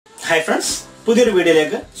Hi friends, പുതിയൊരു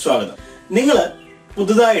വീഡിയോയിലേക്ക് സ്വാഗതം. നിങ്ങൾ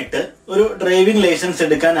പുതുതായിട്ട് ഒരു ഡ്രൈവിംഗ് ലൈസൻസ്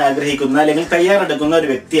എടുക്കാൻ ആഗ്രഹിക്കുന്ന അല്ലെങ്കിൽ തയ്യാറെടുക്കുന്ന ഒരു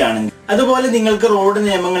വ്യക്തിയാണെങ്കിൽ, അതുപോലെ നിങ്ങൾക്ക് റോഡ്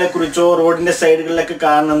നിയമങ്ങളെ കുറിച്ചോ റോഡിന്റെ സൈഡുകളിലൊക്കെ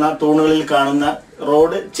കാണുന്ന തൂണുകളിൽ കാണുന്ന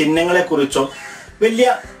റോഡ് ചിഹ്നങ്ങളെ കുറിച്ചോ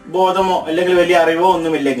വലിയ ബോധമോ അല്ലെങ്കിൽ വലിയ അറിവോ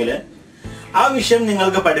ഒന്നുമില്ലെങ്കിൽ ആ വിഷയം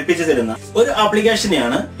നിങ്ങൾക്ക് പഠിപ്പിച്ചു തരുന്ന ഒരു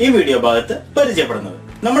ആപ്ലിക്കേഷനെയാണ് ഈ വീഡിയോ ഭാഗത്ത് പരിചയപ്പെടുന്നത്.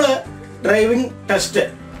 നമ്മൾ ഡ്രൈവിംഗ് ടെസ്റ്റ്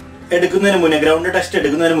എടുക്കുന്നതിന് മുന്നേ, ഗ്രൗണ്ട് ടെസ്റ്റ്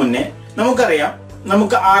എടുക്കുന്നതിന് മുന്നേ നമുക്കറിയാം,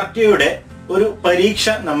 നമുക്ക് RTOയുടെ ഒരു പരീക്ഷ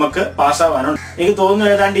നമുക്ക് പാസ്സാവാനുണ്ട്. എനിക്ക് തോന്നുന്നു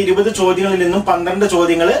ഏതാണ്ട് 20 ചോദ്യങ്ങളിൽ നിന്നും 12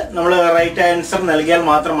 ചോദ്യങ്ങൾ നമ്മൾ റൈറ്റ് ആൻസർ നൽകിയാൽ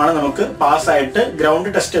മാത്രമാണ് നമുക്ക് പാസ്സായിട്ട് ഗ്രൗണ്ട്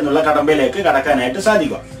ടെസ്റ്റ് എന്നുള്ള കടമ്പയിലേക്ക് കടക്കാനായിട്ട്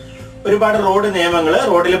സാധിക്കുക. ഒരുപാട് റോഡ് നിയമങ്ങൾ,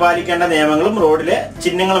 റോഡിൽ പാലിക്കേണ്ട നിയമങ്ങളും റോഡിലെ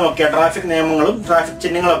ചിഹ്നങ്ങളും ഒക്കെ, ട്രാഫിക് നിയമങ്ങളും ട്രാഫിക്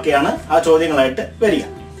ചിഹ്നങ്ങളൊക്കെയാണ് ആ ചോദ്യങ്ങളായിട്ട് വരിക.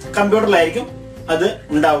 കമ്പ്യൂട്ടറിലായിരിക്കും അത്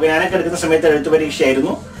ഉണ്ടാവുക. ഞാനൊക്കെ എടുക്കുന്ന സമയത്ത് എഴുത്തു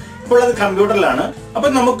പരീക്ഷയായിരുന്നു, ഇപ്പോൾ അത് കമ്പ്യൂട്ടറിലാണ്. അപ്പൊ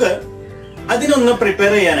നമുക്ക് അതിനൊന്ന്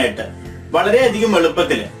പ്രിപ്പയർ ചെയ്യാനായിട്ട് വളരെയധികം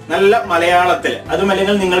എളുപ്പത്തില്, നല്ല മലയാളത്തില്, അതും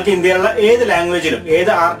അല്ലെങ്കിൽ നിങ്ങൾക്ക് ഇന്ത്യയിലുള്ള ഏത് ലാംഗ്വേജിലും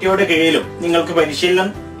ഏത് RTOയുടെ കീഴിലും നിങ്ങൾക്ക് പരിശീലനം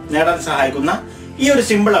നേടാൻ സഹായിക്കുന്ന ഈ ഒരു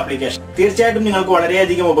സിമ്പിൾ ആപ്ലിക്കേഷൻ തീർച്ചയായിട്ടും നിങ്ങൾക്ക്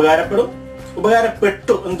വളരെയധികം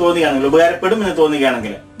ഉപകാരപ്പെട്ടു എന്ന് തോന്നുകയാണെങ്കിൽ, ഉപകാരപ്പെടും എന്ന്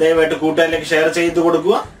തോന്നുകയാണെങ്കിൽ ദയവായിട്ട് കൂട്ടുകാരിലേക്ക് ഷെയർ ചെയ്ത്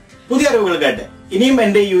കൊടുക്കുക. പുതിയ അറിവുകൾക്കായിട്ട് ഇനിയും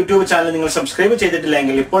എന്റെ യൂട്യൂബ് ചാനൽ നിങ്ങൾ സബ്സ്ക്രൈബ്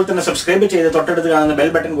ചെയ്തിട്ടില്ലെങ്കിൽ ഇപ്പോൾ തന്നെ സബ്സ്ക്രൈബ് ചെയ്ത് തൊട്ടടുത്ത് കാണുന്ന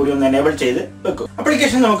ബെൽ ബട്ടൺ കൂടി ഒന്ന് എനേബിൾ ചെയ്ത് വെക്കും.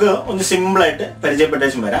 ആപ്ലിക്കേഷൻ നമുക്ക് ഒന്ന് സിമ്പിൾ ആയിട്ട്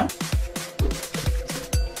പരിചയപ്പെട്ടേച്ചും വരാം.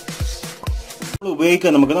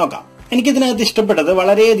 ഉപയോഗിക്കുക നമുക്ക് നോക്കാം. എനിക്കിതിനകത്ത് ഇഷ്ടപ്പെട്ടത്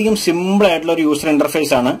വളരെയധികം സിമ്പിൾ ആയിട്ടുള്ള ഒരു യൂസർ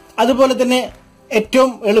ഇന്റർഫേസ് ആണ്. അതുപോലെ തന്നെ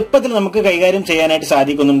ഏറ്റവും എളുപ്പത്തിൽ നമുക്ക് കൈകാര്യം ചെയ്യാനായിട്ട്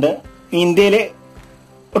സാധിക്കുന്നുണ്ട്. ഇന്ത്യയിലെ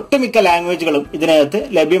ഒട്ടുമിക്ക ലാംഗ്വേജുകളും ഇതിനകത്ത്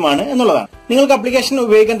ലഭ്യമാണ് എന്നുള്ളതാണ്. നിങ്ങൾക്ക് ആപ്ലിക്കേഷൻ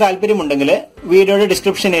ഉപയോഗിക്കാൻ താല്പര്യമുണ്ടെങ്കിൽ വീഡിയോയുടെ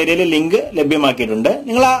ഡിസ്ക്രിപ്ഷൻ ഏരിയയിൽ ലിങ്ക് ലഭ്യമാക്കിയിട്ടുണ്ട്.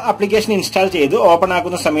 നിങ്ങൾ ആ ആപ്ലിക്കേഷൻ ഇൻസ്റ്റാൾ ചെയ്ത് ഓപ്പൺ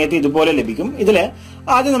ആക്കുന്ന സമയത്ത് ഇതുപോലെ ലഭിക്കും. ഇതില്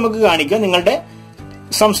ആദ്യം നമുക്ക് കാണിക്കുക നിങ്ങളുടെ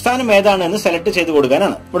സംസ്ഥാനം ഏതാണ് എന്ന് സെലക്ട് ചെയ്ത്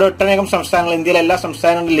കൊടുക്കാനാണ്. ഇവിടെ ഒട്ടനേകം സംസ്ഥാനങ്ങൾ, ഇന്ത്യയിലെ എല്ലാ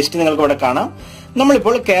സംസ്ഥാനങ്ങളുടെ ലിസ്റ്റ് നിങ്ങൾക്ക് ഇവിടെ കാണാം.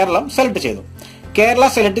 നമ്മളിപ്പോൾ കേരളം സെലക്ട് ചെയ്തു. കേരള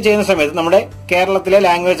സെലക്ട് ചെയ്യുന്ന സമയത്ത് നമ്മുടെ കേരളത്തിലെ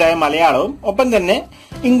ലാംഗ്വേജ് ആയ മലയാളവും ഒപ്പം തന്നെ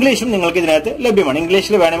ഇംഗ്ലീഷും നിങ്ങൾക്ക് ഇതിനകത്ത് ലഭ്യമാണ്.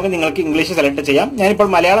 ഇംഗ്ലീഷിൽ വേണമെങ്കിൽ നിങ്ങൾക്ക് ഇംഗ്ലീഷ് സെലക്ട് ചെയ്യാം. ഞാനിപ്പോൾ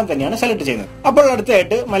മലയാളം തന്നെയാണ് സെലക്ട് ചെയ്യുന്നത്. അപ്പോൾ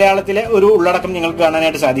അടുത്തായിട്ട് മലയാളത്തിലെ ഒരു ഉള്ളടക്കം നിങ്ങൾക്ക്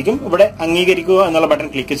കാണാനായിട്ട് സാധിക്കും. ഇവിടെ അംഗീകരിക്കുക എന്നുള്ള ബട്ടൺ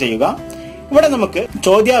ക്ലിക്ക് ചെയ്യുക. ഇവിടെ നമുക്ക്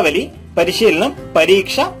ചോദ്യാവലി, പരിശീലനം,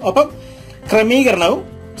 പരീക്ഷ, ഒപ്പം ക്രമീകരണവും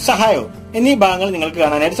സഹായവും എന്നീ ഭാഗങ്ങൾ നിങ്ങൾക്ക്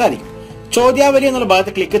കാണാനായിട്ട് സാധിക്കും. ചോദ്യാവലി എന്നുള്ള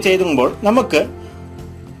ഭാഗത്ത് ക്ലിക്ക് ചെയ്യുമ്പോൾ നമുക്ക്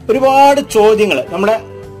ഒരുപാട് ചോദ്യങ്ങൾ, നമ്മുടെ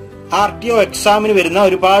RTO എക്സാമിന് വരുന്ന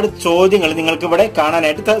ഒരുപാട് ചോദ്യങ്ങൾ നിങ്ങൾക്ക് ഇവിടെ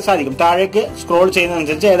കാണാനായിട്ട് സാധിക്കും. താഴേക്ക് സ്ക്രോൾ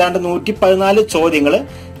ചെയ്യുന്നതനുസരിച്ച് ഏതാണ്ട് 114 ചോദ്യങ്ങൾ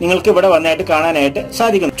നിങ്ങൾക്ക് ഇവിടെ വന്നായിട്ട് കാണാനായിട്ട്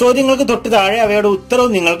സാധിക്കും. ചോദ്യങ്ങൾക്ക് തൊട്ട് താഴെ അവയുടെ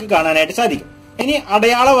ഉത്തരവും നിങ്ങൾക്ക് കാണാനായിട്ട് സാധിക്കും. ഇനി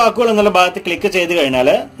അടയാള വാക്കുകൾ എന്നുള്ള ഭാഗത്ത് ക്ലിക്ക് ചെയ്ത് കഴിഞ്ഞാൽ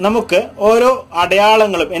നമുക്ക് ഓരോ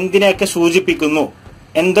അടയാളങ്ങളും എന്തിനെയൊക്കെ സൂചിപ്പിക്കുന്നു,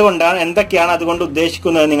 എന്തുകൊണ്ടാണ്, എന്തൊക്കെയാണ് അതുകൊണ്ട്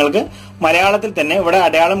ഉദ്ദേശിക്കുന്നത് നിങ്ങൾക്ക് മലയാളത്തിൽ തന്നെ ഇവിടെ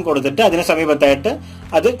അടയാളം കൊടുത്തിട്ട് അതിന് സമീപത്തായിട്ട്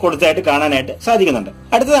അത് കൊടുത്തായിട്ട് കാണാനായിട്ട് സാധിക്കുന്നുണ്ട്.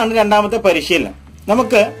 അടുത്തതാണ് രണ്ടാമത്തെ പരിശീലനം.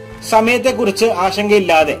 നമുക്ക് സമയത്തെക്കുറിച്ച്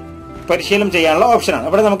ആശങ്കയില്ലാതെ പരിശീലനം ചെയ്യാനുള്ള ഓപ്ഷനാണ്.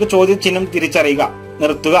 ഇവിടെ നമുക്ക് ചോദ്യചിഹ്നം തിരിച്ചറിയുക,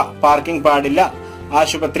 നിർത്തുക, പാർക്കിംഗ് പാടില്ല,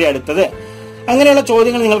 ആശുപത്രി അടുത്തത്, അങ്ങനെയുള്ള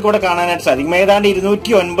ചോദ്യങ്ങൾ നിങ്ങൾക്ക് ഇവിടെ കാണാനായിട്ട് സാധിക്കും. ഏതാണ്ട്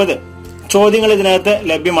 209 ചോദ്യങ്ങൾ ഇതിനകത്ത്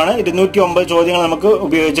ലഭ്യമാണ്. 209 ചോദ്യങ്ങൾ നമുക്ക്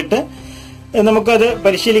ഉപയോഗിച്ചിട്ട് നമുക്കത്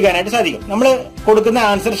പരിശീലിക്കാനായിട്ട് സാധിക്കും. നമ്മൾ കൊടുക്കുന്ന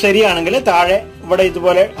ആൻസർ ശരിയാണെങ്കിൽ താഴെ ഇവിടെ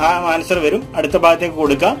ഇതുപോലെ ആ ആൻസർ വരും. അടുത്ത ഭാഗത്തേക്ക്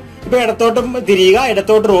കൊടുക്കാം. ഇപ്പൊ ഇടത്തോട്ടും തിരിയുക,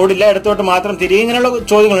 ഇടത്തോട്ട് റോഡില്ല, ഇടത്തോട്ട് മാത്രം തിരിയുക, ഇങ്ങനെയുള്ള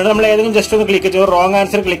ചോദ്യങ്ങളുണ്ട്. നമ്മൾ ഏതെങ്കിലും ജസ്റ്റ് ഒന്ന് ക്ലിക്ക് ചെയ്ത് റോങ്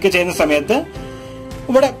ആൻസർ ക്ലിക്ക് ചെയ്യുന്ന സമയത്ത്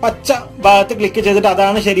ഇവിടെ പച്ച ഭാഗത്ത് ക്ലിക്ക് ചെയ്തിട്ട്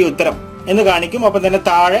അതാണ് ശരി ഉത്തരം എന്ന് കാണിക്കും. ഒപ്പം തന്നെ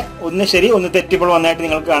താഴെ ഒന്ന് ശരി ഒന്ന് തെറ്റിപ്പോൾ വന്നായിട്ട്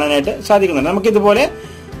നിങ്ങൾക്ക് കാണാനായിട്ട് സാധിക്കുന്നുണ്ട്. നമുക്ക് ഇതുപോലെ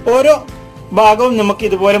ഓരോ ഭാഗവും നമുക്ക്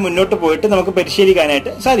ഇതുപോലെ മുന്നോട്ട് പോയിട്ട് നമുക്ക്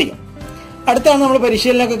പരിശീലിക്കാനായിട്ട് സാധിക്കും. അടുത്താണ് നമ്മൾ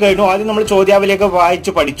പരിശീലനമൊക്കെ കഴിഞ്ഞു. ആദ്യം നമ്മൾ ചോദ്യാവലിയൊക്കെ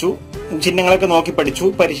വായിച്ചു പഠിച്ചു, ചിഹ്നങ്ങളൊക്കെ നോക്കി പഠിച്ചു,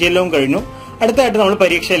 പരിശീലനവും കഴിഞ്ഞു. അടുത്തായിട്ട് നമ്മൾ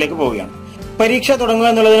പരീക്ഷയിലേക്ക് പോവുകയാണ്. പരീക്ഷ തുടങ്ങുക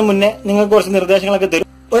എന്നുള്ളതിന് മുന്നേ നിങ്ങൾക്ക് കുറച്ച് നിർദ്ദേശങ്ങളൊക്കെ തരും.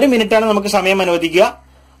 1 മിനിറ്റാണ് നമുക്ക് സമയം അനുവദിക്കുക.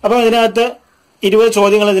 അപ്പം ഇതിനകത്ത് 20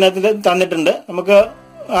 ചോദ്യങ്ങൾ ഇതിനകത്ത് തന്നിട്ടുണ്ട്. നമുക്ക്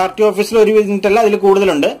RTO ഓഫീസിൽ 1 മിനിറ്റ് അല്ല, അതിൽ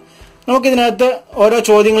കൂടുതലുണ്ട്. നമുക്ക് ഇതിനകത്ത് ഓരോ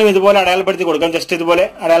ചോദ്യങ്ങളും ഇതുപോലെ അടയാളപ്പെടുത്തി കൊടുക്കാം. ജസ്റ്റ് ഇതുപോലെ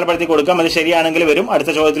അടയാളപ്പെടുത്തി കൊടുക്കാം. അത് ശരിയാണെങ്കിൽ വരും,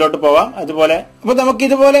 അടുത്ത ചോദ്യത്തിലോട്ട് പോവാം. അതുപോലെ അപ്പൊ നമുക്ക്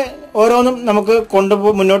ഇതുപോലെ ഓരോന്നും നമുക്ക്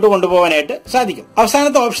മുന്നോട്ട് കൊണ്ടുപോകാനായിട്ട് സാധിക്കും.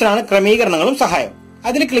 അവസാനത്തെ ഓപ്ഷനാണ് ക്രമീകരണങ്ങളും സഹായവും.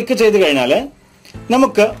 അതിൽ ക്ലിക്ക് ചെയ്ത് കഴിഞ്ഞാൽ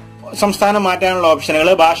നമുക്ക് സംസ്ഥാനം മാറ്റാനുള്ള ഓപ്ഷനുകൾ,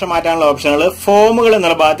 ഭാഷ മാറ്റാനുള്ള ഓപ്ഷനുകൾ, ഫോമുകൾ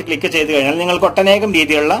എന്നുള്ള ഭാഗത്ത് ക്ലിക്ക് ചെയ്ത് കഴിഞ്ഞാൽ നിങ്ങൾക്ക് ഒട്ടനേകം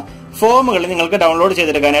രീതിയിലുള്ള ഫോമുകൾ നിങ്ങൾക്ക് ഡൗൺലോഡ്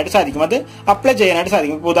ചെയ്തെടുക്കാനായിട്ട് സാധിക്കും. അത് അപ്ലൈ ചെയ്യാനായിട്ട്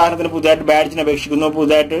സാധിക്കും. ഇപ്പോൾ ഉദാഹരണത്തിന് പുതുതായിട്ട് ബാഡ്ജിന് അപേക്ഷിക്കുന്നു,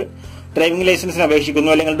 പുതുതായിട്ട് ഡ്രൈവിംഗ് ലൈസൻസിന് അപേക്ഷിക്കുന്നു,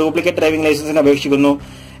 അല്ലെങ്കിൽ ഡ്യൂപ്ലിക്കേറ്റ് ഡ്രൈവിംഗ് ലൈസൻസിന് അപേക്ഷിക്കുന്നു,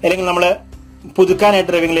 അല്ലെങ്കിൽ നമ്മൾ പുതുക്കാനായിട്ട്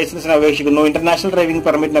ഡ്രൈവിംഗ് ലൈസൻസിന് അപേക്ഷിക്കുന്നു, ഇന്റർനാഷണൽ ഡ്രൈവിംഗ്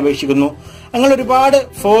പെർമിറ്റിന് അപേക്ഷിക്കുന്നു, അങ്ങനെ ഒരുപാട്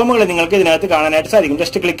ഫോമുകൾ നിങ്ങൾക്ക് ഇതിനകത്ത് കാണാനായിട്ട് സാധിക്കും.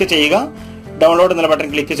 ജസ്റ്റ് ക്ലിക്ക് ചെയ്യുക, ഡൗൺലോഡ് എന്നുള്ള ബട്ടൺ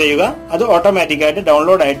ക്ലിക്ക് ചെയ്യുക. അത് ഓട്ടോമാറ്റിക്കായിട്ട്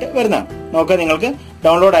ഡൗൺലോഡ് ആയിട്ട് വരുന്നതാണ്. നോക്കുക, നിങ്ങൾക്ക്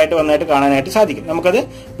ഡൗൺലോഡ് ആയിട്ട് വന്നായിട്ട് കാണാനായിട്ട് സാധിക്കും. നമുക്കത്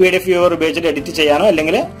PDF വ്യൂവർ ഉപയോഗിച്ചിട്ട് എഡിറ്റ് ചെയ്യാനോ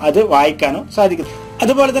അല്ലെങ്കിൽ അത് വായിക്കാനോ സാധിക്കും.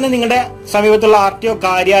 അതുപോലെ തന്നെ നിങ്ങളുടെ സമീപത്തുള്ള RTO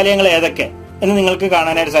കാര്യാലയങ്ങൾ ഏതൊക്കെ, എന്ന് നിങ്ങൾക്ക്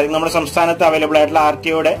കാണാനായിട്ട് സാധിക്കും. നമ്മുടെ സംസ്ഥാനത്ത് അവൈലബിൾ ആയിട്ടുള്ള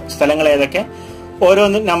RTOയുടെ സ്ഥലങ്ങൾ ഏതൊക്കെ,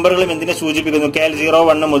 ഓരോന്ന് നമ്പറുകളും എന്തിനെ സൂചിപ്പിക്കുന്നു. KL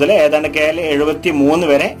 01 മുതൽ ഏതാണ്ട് KL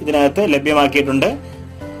 73 വരെ ഇതിനകത്ത് ലഭ്യമാക്കിയിട്ടുണ്ട്.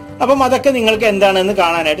 അപ്പം അതൊക്കെ നിങ്ങൾക്ക് എന്താണെന്ന്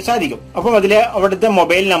കാണാനായിട്ട് സാധിക്കും. അപ്പം അവിടുത്തെ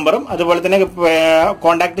മൊബൈൽ നമ്പറും അതുപോലെ തന്നെ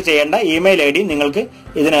കോൺടാക്ട് ചെയ്യേണ്ട ഇമെയിൽ ID നിങ്ങൾക്ക്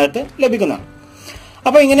ഇതിനകത്ത് ലഭിക്കുന്നതാണ്.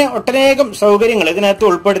 അപ്പൊ ഇങ്ങനെ ഒട്ടനേകം സൗകര്യങ്ങൾ ഇതിനകത്ത്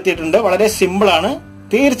ഉൾപ്പെടുത്തിയിട്ടുണ്ട്. വളരെ സിമ്പിൾ ആണ്.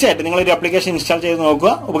 തീർച്ചയായിട്ടും നിങ്ങൾ ഒരു ആപ്ലിക്കേഷൻ ഇൻസ്റ്റാൾ ചെയ്ത്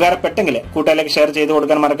നോക്കുക. ഉപകാരപ്പെട്ടെങ്കിൽ കൂട്ടുകാരിലേക്ക് ഷെയർ ചെയ്ത്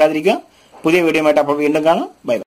കൊടുക്കാൻ മറക്കാതിരിക്കുക. പുതിയ വീഡിയോ ആയിട്ട് അപ്പോൾ വീണ്ടും കാണാം. ബൈ.